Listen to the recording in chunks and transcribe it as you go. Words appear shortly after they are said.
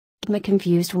stigma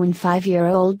confused when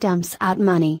 5-year-old dumps out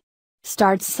money.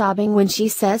 Starts sobbing when she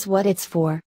says what it's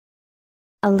for.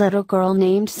 A little girl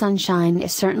named Sunshine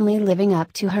is certainly living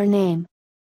up to her name.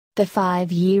 The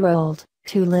 5-year-old,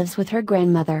 who lives with her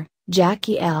grandmother,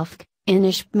 Jackie Elfk, in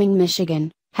Ishpeming,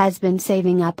 Michigan, has been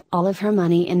saving up all of her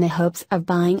money in the hopes of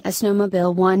buying a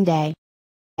snowmobile one day.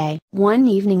 One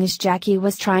evening as Jackie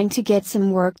was trying to get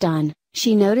some work done,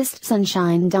 she noticed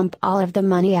Sunshine dump all of the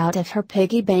money out of her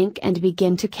piggy bank and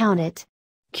begin to count it.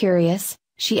 Curious,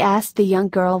 she asked the young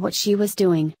girl what she was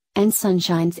doing, and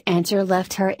Sunshine's answer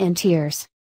left her in tears.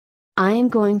 "I am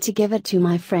going to give it to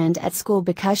my friend at school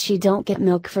because she don't get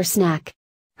milk for snack.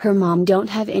 Her mom don't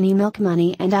have any milk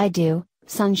money and I do,"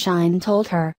 Sunshine told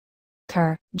her.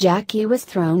 Jackie was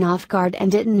thrown off guard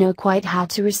and didn't know quite how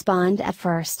to respond at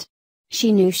first.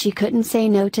 She knew she couldn't say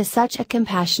no to such a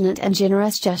compassionate and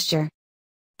generous gesture.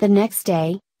 The next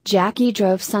day, Jackie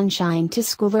drove Sunshine to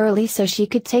school early so she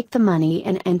could take the money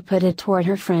and put it toward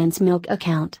her friend's milk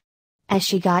account. As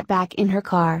she got back in her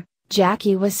car,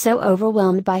 Jackie was so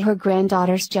overwhelmed by her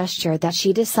granddaughter's gesture that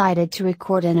she decided to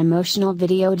record an emotional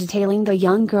video detailing the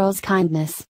young girl's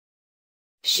kindness.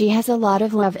 "She has a lot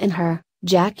of love in her,"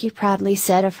 Jackie proudly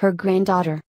said of her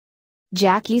granddaughter.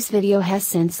 Jackie's video has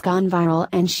since gone viral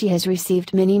and she has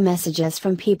received many messages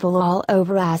from people all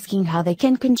over asking how they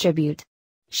can contribute.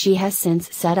 She has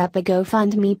since set up a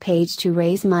GoFundMe page to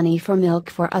raise money for milk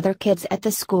for other kids at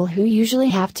the school who usually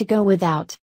have to go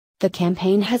without. The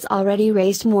campaign has already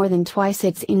raised more than twice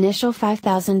its initial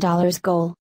 $5,000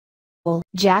 goal.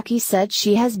 Jackie said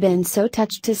she has been so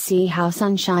touched to see how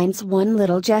Sunshine's one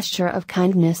little gesture of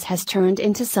kindness has turned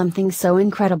into something so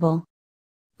incredible.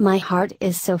 "My heart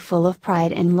is so full of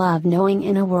pride and love knowing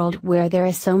in a world where there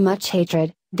is so much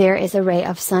hatred, there is a ray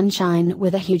of sunshine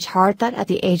with a huge heart that at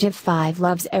the age of 5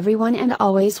 loves everyone and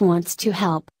always wants to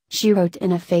help," she wrote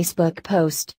in a Facebook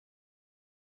post.